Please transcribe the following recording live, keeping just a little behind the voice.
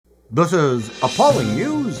This is Appalling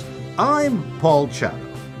News. I'm Paul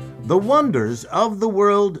Chatham. The wonders of the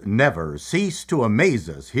world never cease to amaze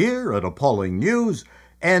us here at Appalling News,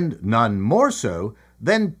 and none more so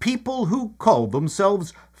than people who call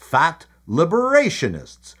themselves fat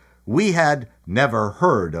liberationists. We had never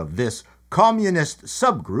heard of this communist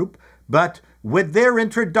subgroup, but with their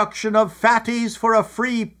introduction of Fatties for a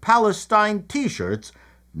Free Palestine t-shirts,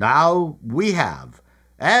 now we have,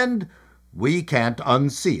 and we can't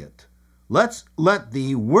unsee it. Let's let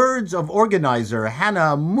the words of organizer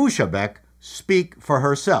Hannah Mushabek speak for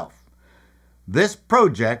herself. This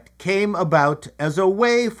project came about as a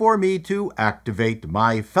way for me to activate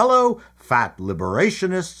my fellow fat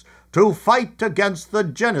liberationists to fight against the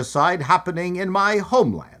genocide happening in my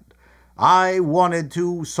homeland. I wanted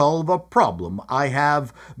to solve a problem I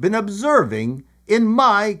have been observing in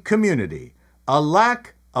my community, a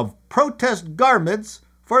lack of protest garments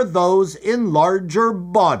for those in larger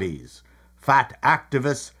bodies. Fat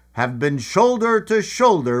activists have been shoulder to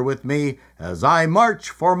shoulder with me as I march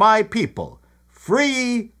for my people.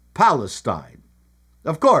 Free Palestine.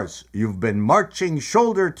 Of course, you've been marching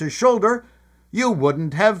shoulder to shoulder. You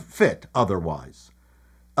wouldn't have fit otherwise.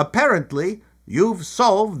 Apparently, you've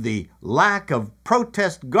solved the lack of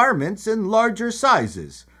protest garments in larger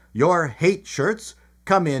sizes. Your hate shirts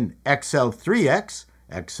come in XL3X,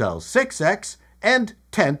 XL6X, and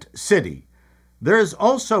Tent City. There's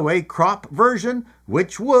also a crop version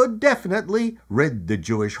which would definitely rid the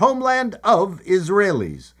Jewish homeland of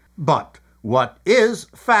Israelis. But what is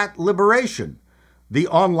fat liberation? The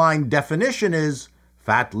online definition is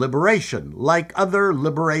fat liberation, like other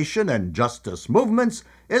liberation and justice movements,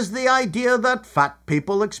 is the idea that fat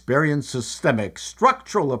people experience systemic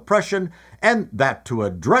structural oppression and that to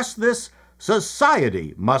address this,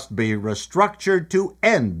 society must be restructured to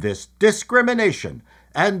end this discrimination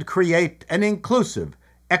and create an inclusive,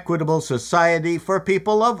 equitable society for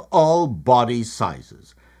people of all body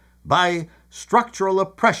sizes. By structural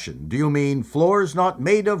oppression, do you mean floors not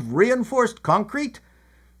made of reinforced concrete?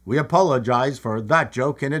 We apologize for that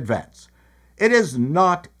joke in advance. It is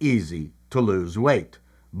not easy to lose weight,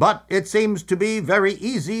 but it seems to be very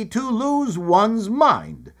easy to lose one's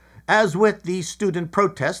mind. As with the student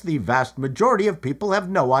protests, the vast majority of people have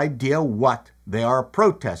no idea what they are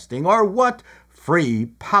protesting or what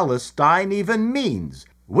Free Palestine even means.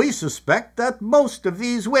 We suspect that most of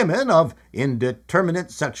these women of indeterminate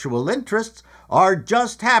sexual interests are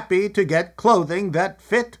just happy to get clothing that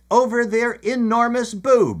fit over their enormous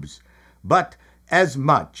boobs. But as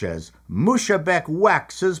much as Mushabek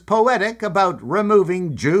waxes poetic about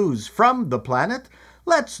removing Jews from the planet,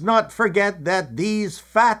 let's not forget that these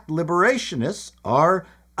fat liberationists are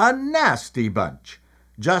a nasty bunch.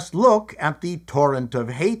 Just look at the torrent of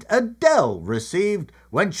hate Adele received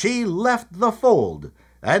when she left the fold,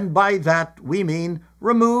 and by that we mean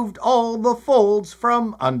removed all the folds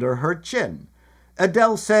from under her chin.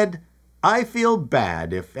 Adele said, "I feel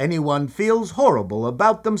bad if anyone feels horrible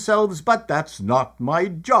about themselves, but that's not my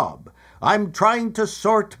job. I'm trying to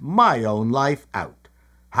sort my own life out."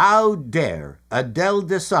 How dare Adele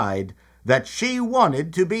decide that she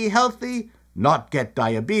wanted to be healthy, not get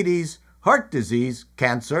diabetes, heart disease,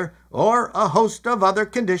 cancer, or a host of other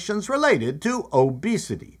conditions related to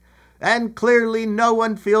obesity. And clearly no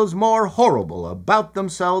one feels more horrible about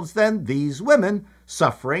themselves than these women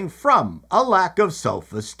suffering from a lack of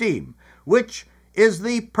self-esteem, which is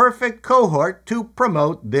the perfect cohort to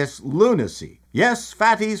promote this lunacy. Yes,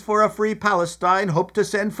 Fatties for a Free Palestine hope to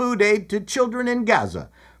send food aid to children in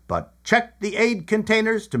Gaza, but check the aid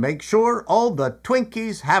containers to make sure all the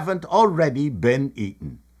Twinkies haven't already been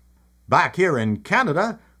eaten. Back here in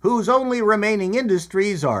Canada, whose only remaining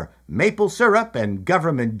industries are maple syrup and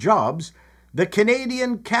government jobs, the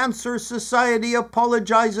Canadian Cancer Society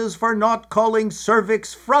apologizes for not calling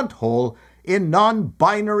cervix front hole in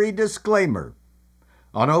non-binary disclaimer.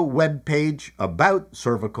 On a web page about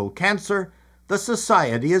cervical cancer, the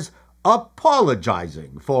Society is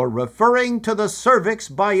apologizing for referring to the cervix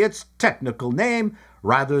by its technical name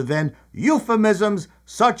rather than euphemisms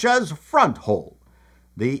such as front hole.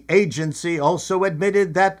 The agency also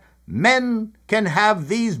admitted that men can have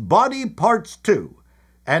these body parts too,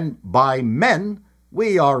 and by men,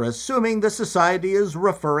 we are assuming the society is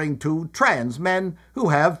referring to trans men who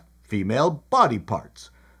have female body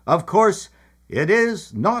parts. Of course, it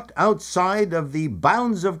is not outside of the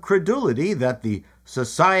bounds of credulity that the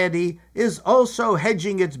society is also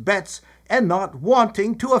hedging its bets and not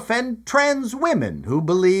wanting to offend trans women who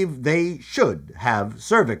believe they should have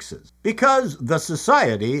cervixes. Because the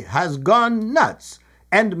society has gone nuts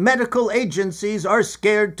and medical agencies are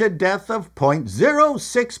scared to death of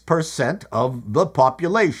 0.06% of the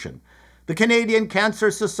population. The Canadian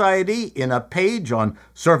Cancer Society, in a page on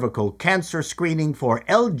cervical cancer screening for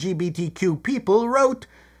LGBTQ people, wrote,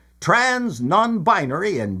 "Trans,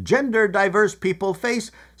 non-binary, and gender-diverse people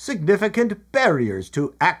face significant barriers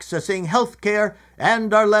to accessing health care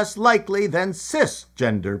and are less likely than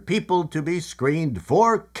cisgender people to be screened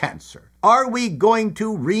for cancer." Are we going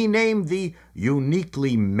to rename the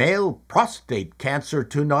uniquely male prostate cancer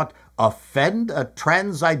to not offend a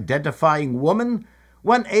trans-identifying woman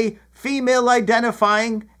when a female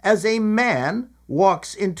identifying as a man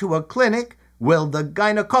walks into a clinic? Will the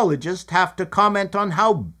gynecologist have to comment on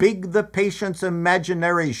how big the patient's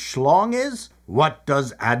imaginary schlong is? What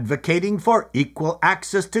does advocating for equal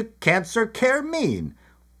access to cancer care mean?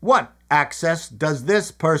 What access does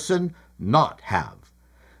this person not have?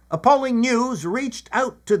 Appalling News reached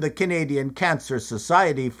out to the Canadian Cancer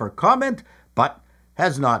Society for comment, but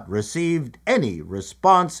has not received any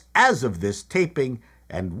response as of this taping,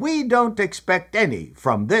 and we don't expect any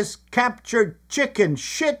from this captured chicken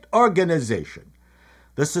shit organization.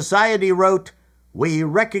 The Society wrote, "We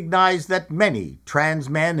recognize that many trans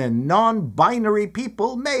men and non-binary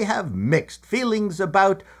people may have mixed feelings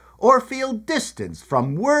about or feel distance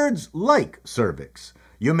from words like cervix.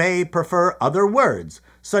 You may prefer other words,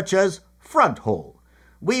 such as front hole.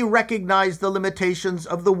 We recognize the limitations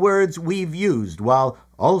of the words we've used while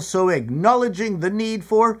also acknowledging the need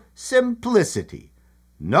for simplicity.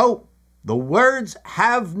 No, the words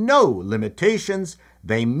have no limitations.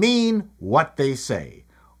 They mean what they say.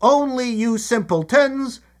 Only you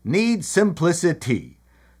simpletons need simplicity."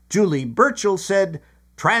 Julie Burchell said,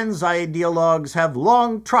 "Trans ideologues have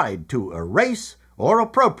long tried to erase or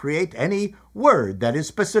appropriate any word that is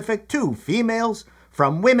specific to females,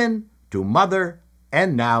 from women to mother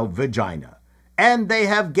and now vagina. And they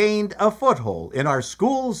have gained a foothold in our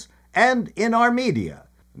schools and in our media.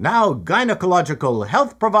 Now gynecological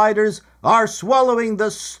health providers are swallowing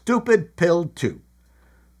the stupid pill too."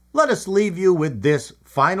 Let us leave you with this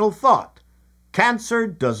final thought. Cancer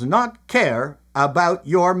does not care about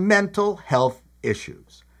your mental health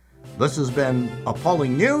issues. This has been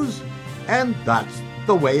Appalling News, and that's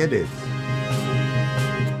the way it is.